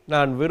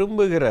நான்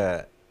விரும்புகிற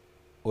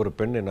ஒரு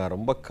பெண்ணு, நான்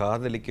ரொம்ப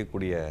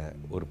காதலிக்கக்கூடிய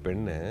ஒரு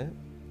பெண்ணு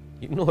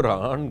இன்னொரு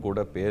ஆண் கூட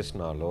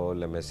பேசினாலோ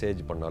இல்லை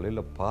மெசேஜ் பண்ணாலோ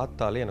இல்லை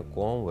பார்த்தாலே எனக்கு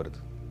கோபம்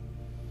வருது.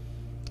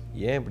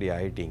 ஏன் இப்படி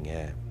ஆயிட்டீங்க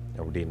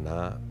அப்படின்னா,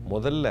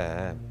 முதல்ல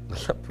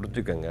நல்லா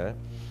புரிஞ்சுக்கங்க,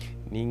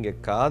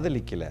 நீங்கள்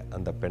காதலிக்கலை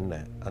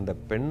அந்த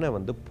பெண்ணை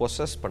வந்து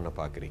பொசஸ் பண்ண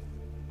பார்க்குறீங்க.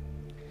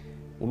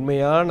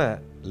 உண்மையான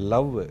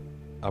லவ்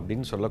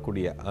அப்படின்னு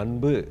சொல்லக்கூடிய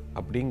அன்பு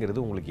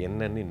அப்படிங்கிறது உங்களுக்கு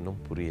என்னன்னு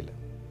இன்னும் புரியல.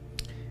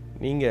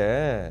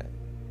 நீங்கள்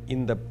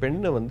இந்த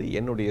பெண்ணை வந்து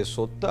என்னுடைய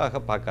சொத்தாக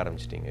பார்க்க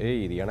ஆரம்பிச்சிட்டிங்க.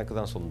 இது எனக்கு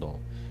தான் சொந்தம்,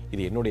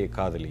 இது என்னுடைய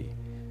காதலி,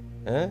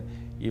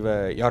 இவ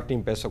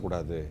யார்ட்டையும்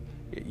பேசக்கூடாது,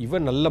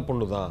 இவன் நல்ல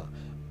பொண்ணு தான்.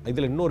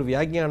 இதில் இன்னொரு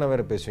வியாக்கியான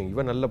வேறு பேசுவீங்க,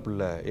 இவன் நல்ல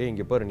பிள்ளை,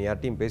 இங்கே பாரு நீ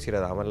யார்ட்டையும்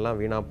பேசுகிறாத, அவன்லாம்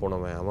வீணாக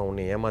போனவன், அவன்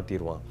உன்னை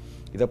ஏமாற்றிடுவான்,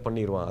 இதை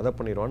பண்ணிடுவான் அதை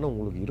பண்ணிடுவான்னு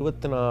உங்களுக்கு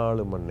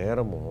 24 மணி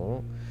நேரமும்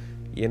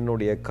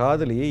என்னுடைய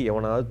காதலியை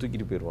எவனாவது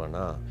தூக்கிட்டு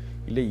போயிடுவானா,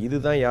 இல்லை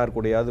இதுதான் யார்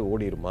கூடையாவது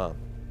ஓடிடுமா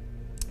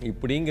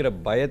இப்படிங்கிற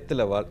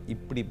பயத்தில்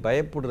இப்படி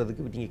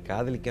பயப்படுறதுக்கு நீங்கள்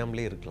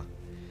காதலிக்காமலே இருக்கலாம்.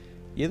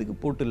 எதுக்கு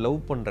போட்டு லவ்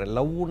பண்ணுறேன்,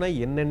 லவ்னா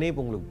என்னன்னே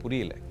இப்போ உங்களுக்கு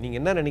புரியல. நீங்கள்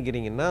என்ன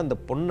நினைக்கிறீங்கன்னா, அந்த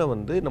பொண்ணை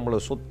வந்து நம்மளை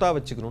சொத்தாக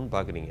வச்சுக்கணும்னு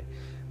பார்க்குறீங்க.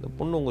 அந்த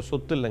பொண்ணு உங்கள்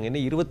சொத்து இல்லைங்க.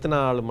 இன்னும்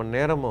 24 மணி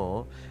நேரமும்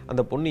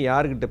அந்த பொண்ணு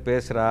யாருக்கிட்ட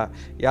பேசுகிறா,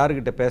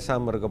 யாருக்கிட்ட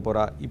பேசாமல் இருக்க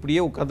போகிறா,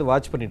 இப்படியே உட்காந்து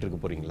வாட்ச் பண்ணிகிட்டு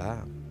இருக்க போகிறீங்களா?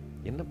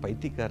 என்ன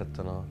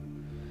பைத்தியக்காரத்தனம்.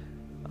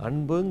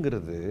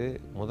 அன்புங்கிறது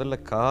முதல்ல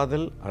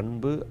காதல்,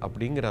 அன்பு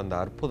அப்படிங்கிற அந்த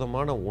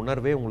அற்புதமான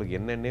உணர்வே உங்களுக்கு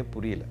என்னன்னே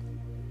புரியல.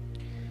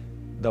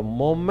 The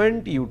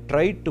moment you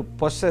try to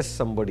possess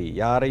somebody,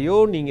 யாரையோ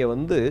நீங்கள்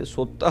வந்து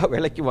சொத்தாக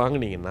விலைக்கு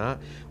வாங்கினீங்கன்னா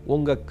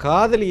உங்கள்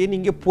காதலியை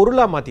நீங்கள்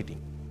பொருளாக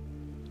மாற்றிட்டீங்க.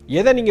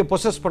 எதை நீங்கள்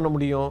பொசஸ் பண்ண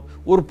முடியும்?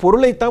 ஒரு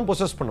பொருளைத்தான்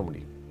பொசஸ் பண்ண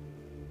முடியும்.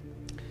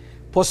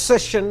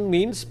 Possession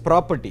means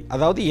property.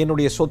 அதாவது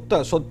என்னுடைய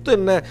சொத்து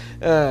என்ன,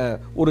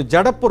 ஒரு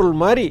ஜடப்பொருள்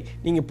மாதிரி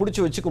நீங்கள்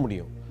பிடிச்சி வச்சுக்க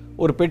முடியும்.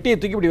 ஒரு பெட்டியை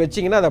தூக்கி இப்படி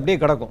வச்சிங்கன்னா அது அப்படியே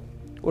கிடக்கும்.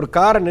 ஒரு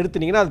காரை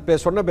நிறுத்தினீங்கன்னா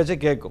அது சொன்ன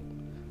பேச்சை கேட்கும்.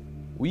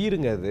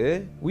 உயிருங்க, அது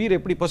உயிர்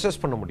எப்படி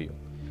பொசஸ் பண்ண முடியும்?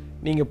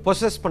 நீங்கள்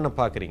பொசஸ் பண்ண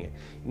பார்க்குறீங்க.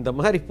 இந்த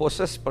மாதிரி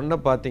பொசஸ் பண்ண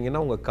பார்த்தீங்கன்னா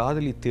உங்கள்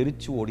காதலி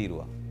தெரிச்சு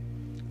ஓடிடுவா.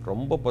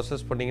 ரொம்ப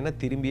பொசஸ் பண்ணிங்கன்னா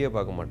திரும்பியே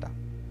பார்க்க மாட்டா.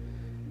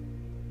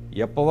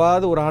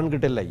 எப்போவாவது ஒரு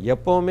ஆண்கிட்ட இல்லை,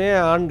 எப்போவுமே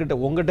ஆண்கிட்ட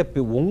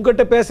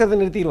உங்கள்கிட்ட பேசுறதை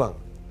நிறுத்திடுவாங்க.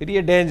 பெரிய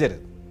டேஞ்சர்.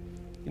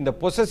 இந்த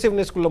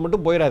பொசசிவ்னஸ்குள்ளே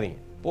மட்டும் போயிடாதீங்க.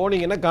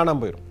 போனீங்கன்னா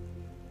காணாமல் போயிடும்.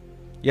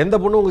 எந்த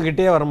பொண்ணும்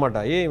உங்ககிட்டே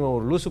வரமாட்டா. இவன்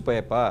ஒரு லூசு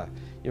பையப்பா,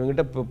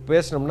 இவங்ககிட்ட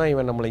பேசினோம்னா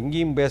இவன் நம்மளை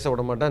எங்கேயும் பேச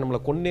விட மாட்டான்,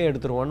 நம்மளை கொன்னே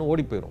எடுத்துருவான்னு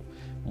ஓடி போயிடும்.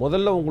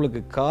 முதல்ல உங்களுக்கு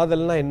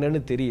காதல்னா என்னன்னு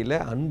தெரியல,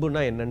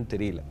 அன்புனா என்னன்னு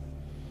தெரியல.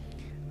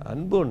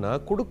 அன்புனா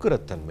கொடுக்குற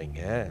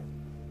தன்மைங்க.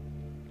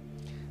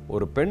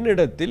 ஒரு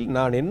பெண்ணிடத்தில்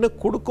நான் என்ன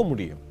கொடுக்க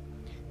முடியும்?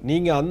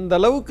 நீங்கள் அந்த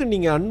அளவுக்கு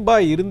நீங்கள்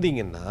அன்பாக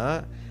இருந்தீங்கன்னா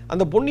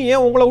அந்த பொண்ணு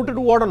ஏன் உங்களை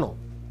விட்டுட்டு ஓடணும்?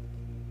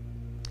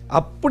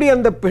 அப்படி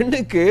அந்த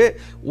பெண்ணுக்கு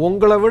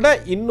உங்களை விட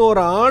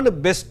இன்னொரு ஆண்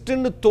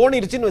பெஸ்ட்டுன்னு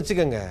தோணிருச்சுன்னு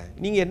வச்சுக்கோங்க,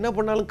 நீங்கள் என்ன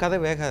பண்ணாலும் கதை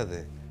வேகாது.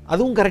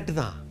 அதுவும் கரெக்டு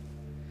தான்.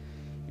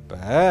 இப்போ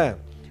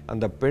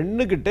அந்த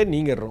பெண்ணுக்கிட்ட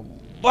நீங்கள் ரொம்ப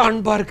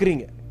அன்பாக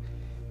இருக்கிறீங்க,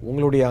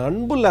 உங்களுடைய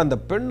அன்புல அந்த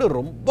பெண்ணு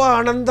ரொம்ப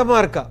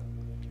ஆனந்தமாக இருக்கா.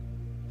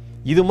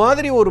 இது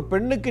மாதிரி ஒரு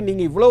பெண்ணுக்கு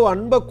நீங்கள் இவ்வளோ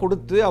அன்பை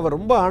கொடுத்து அவள்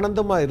ரொம்ப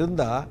ஆனந்தமாக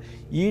இருந்தால்,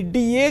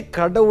 இடியே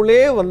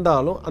கடவுளே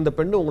வந்தாலும் அந்த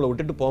பெண்ணு உங்களை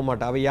விட்டுட்டு போக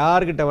மாட்டா. அவள்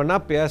யாருக்கிட்ட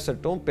வேணால்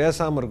பேசட்டும்,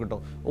 பேசாமல்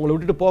இருக்கட்டும், உங்களை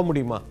விட்டுட்டு போக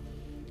முடியுமா?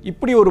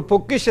 இப்படி ஒரு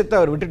பொக்கிஷத்தை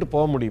அவர் விட்டுட்டு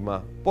போக முடியுமா?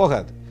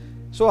 போகாது.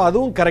 ஸோ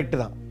அதுவும் கரெக்டு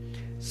தான்.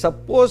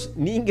 சப்போஸ்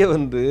நீங்கள்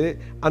வந்து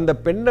அந்த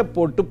பெண்ணை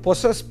போட்டு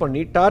பொசஸ்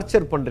பண்ணி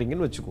டார்ச்சர்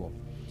பண்ணுறீங்கன்னு வச்சுக்குவோம்.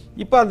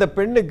 இப்போ அந்த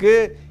பெண்ணுக்கு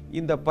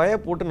இந்த பய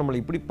போட்டு நம்மளை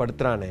இப்படி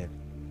படுத்துறானே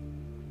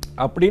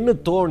அப்படின்னு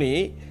தோணி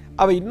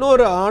அவள்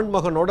இன்னொரு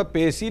ஆண்மகனோட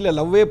பேசி இல்லை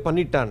லவ்வே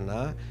பண்ணிட்டான்னா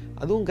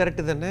அதுவும்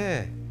கரெக்டு தானே.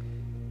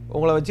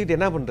 உங்களை வச்சுக்கிட்டு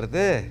என்ன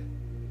பண்ணுறது?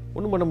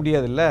 ஒன்றும் பண்ண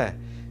முடியாதுல்ல.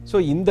 ஸோ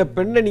இந்த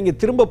பெண்ணை நீங்கள்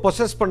திரும்ப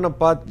பொசஸ் பண்ண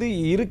பார்த்து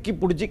இறுக்கி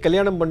பிடிச்சி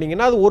கல்யாணம்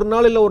பண்ணிங்கன்னா அது ஒரு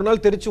நாள் இல்லை ஒரு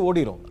நாள் தெரிச்சு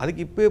ஓடிடும்.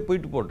 அதுக்கு இப்போயே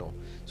போயிட்டு போட்டோம்.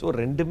 ஸோ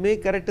ரெண்டுமே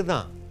கரெக்டு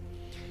தான்.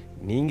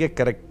 நீங்கள்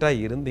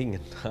கரெக்டாக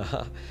இருந்தீங்கன்னா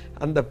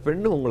அந்த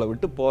பெண்ணு உங்களை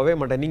விட்டு போகவே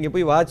மாட்டேன். நீங்கள்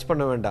போய் வாட்ச்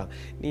பண்ண வேண்டாம்.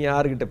 நீ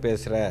யாருக்கிட்ட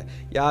பேசுகிற,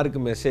 யாருக்கு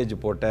மெசேஜ்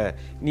போட்ட,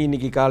 நீ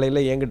இன்றைக்கி காலையில்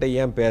என்கிட்ட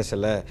ஏன்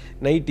பேசலை,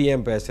 நைட்டு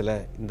ஏன் பேசலை,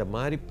 இந்த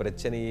மாதிரி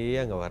பிரச்சனையே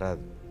அங்கே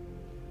வராது.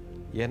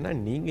 ஏன்னா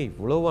நீங்கள்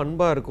இவ்வளோ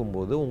அன்பாக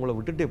இருக்கும்போது உங்களை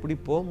விட்டுட்டு எப்படி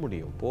போக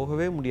முடியும்?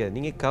 போகவே முடியாது.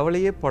 நீங்கள்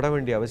கவலையே பட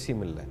வேண்டிய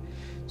அவசியம் இல்லை.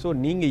 ஸோ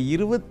நீங்கள்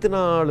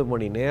 24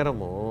 மணி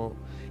நேரமும்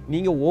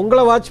நீங்கள்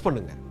உங்களை வாட்ச்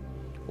பண்ணுங்கள்.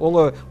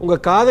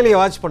 உங்கள் காதலியை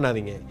வாட்ச்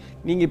பண்ணாதீங்க.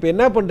 நீங்கள் இப்போ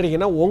என்ன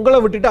பண்ணுறீங்கன்னா உங்களை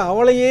விட்டுட்டு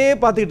அவளையே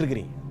பார்த்துக்கிட்டு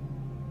இருக்கிறீங்க.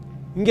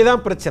 இங்கே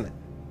தான் பிரச்சனை.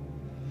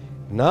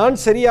 நான்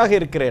சரியாக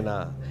இருக்கிறேனா,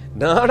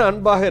 நான்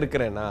அன்பாக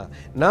இருக்கிறேனா,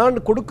 நான்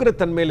கொடுக்குற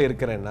தன்மையில்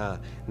இருக்கிறேனா,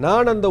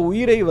 நான் அந்த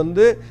உயிரை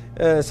வந்து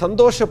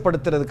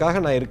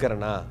சந்தோஷப்படுத்துறதுக்காக நான்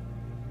இருக்கிறேனா,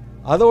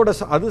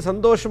 அது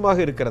சந்தோஷமாக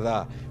இருக்கிறதா?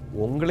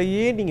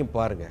 உங்களையே நீங்கள்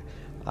பாருங்கள்.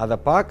 அதை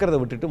பார்க்குறத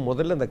விட்டுட்டு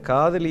முதல்ல அந்த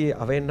காதலி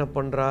அவன் என்ன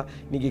பண்ணுறா,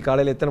 இன்றைக்கி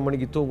காலையில் எத்தனை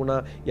மணிக்கு தூங்குனா,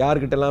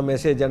 யார்கிட்டலாம்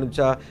மெசேஜ்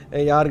அனுப்பிச்சா,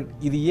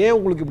 இது ஏன்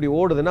உங்களுக்கு இப்படி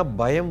ஓடுதுன்னா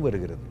பயம்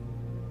வருகிறது.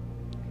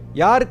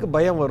 யாருக்கு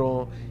பயம்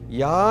வரும்?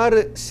 யார்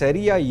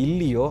சரியாக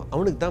இல்லையோ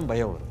அவனுக்கு தான்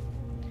பயம் வரும்.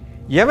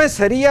 எவன்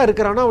சரியாக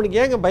இருக்கிறானோ அவனுக்கு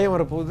ஏங்க பயம்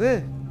வரப்போகுது?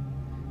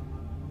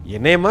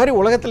 என்னைய மாதிரி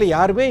உலகத்தில்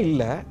யாருமே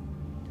இல்லை,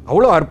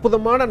 அவ்வளோ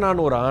அற்புதமான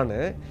நான் ஒரு ஆண்,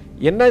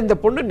 என்ன இந்த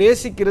பொண்ணு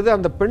நேசிக்கிறது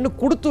அந்த பெண்ணு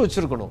கொடுத்து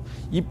வச்சுருக்கணும்.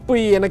 இப்போ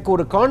எனக்கு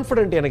ஒரு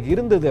கான்ஃபிடென்ட் எனக்கு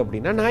இருந்தது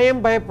அப்படின்னா நான்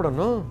ஏன்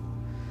பயப்படணும்?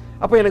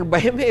 அப்போ எனக்கு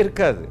பயமே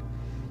இருக்காது.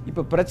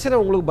 இப்போ பிரச்சனை,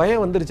 உங்களுக்கு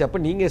பயம் வந்துருச்சு, அப்போ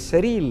நீங்கள்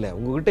சரியில்லை,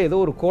 உங்கள்கிட்ட ஏதோ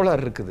ஒரு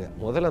கோளாறு இருக்குது.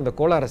 முதல்ல அந்த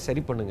கோளாறை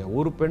சரி பண்ணுங்க.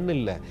 ஒரு பெண்ணு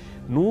இல்லை,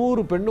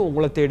 100 பெண்ணு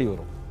உங்களை தேடி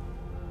வரும்.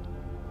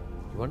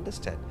 You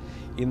understand?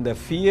 இந்த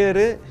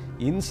ஃபியரு,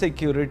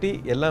 இன்செக்யூரிட்டி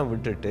எல்லாம்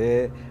விட்டுட்டு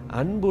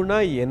அன்புனா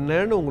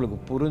என்னன்னு உங்களுக்கு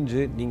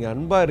புரிஞ்சு நீங்கள்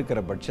அன்பாக இருக்கிற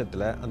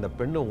பட்சத்தில் அந்த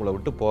பெண்ணு உங்களை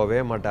விட்டு போகவே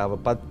மாட்டா.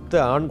 அவள்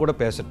 10 ஆண் கூட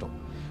பேசட்டும்,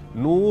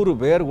 100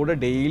 பேர் கூட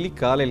டெய்லி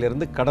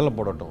காலையிலேருந்து கடலை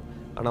போடட்டும்,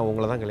 ஆனால்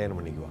உங்களை தான் கல்யாணம்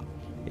பண்ணிக்குவா.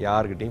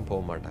 யார்கிட்டையும்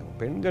போக மாட்டாங்க.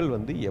 பெண்கள்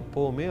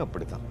எப்போவுமே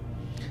அப்படி தான்.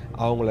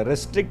 அவங்கள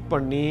ரெஸ்ட்ரிக்ட்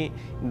பண்ணி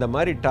இந்த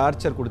மாதிரி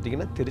டார்ச்சர்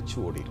கொடுத்தீங்கன்னா திருச்சி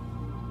ஓடிடும்.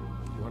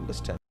 You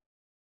understand?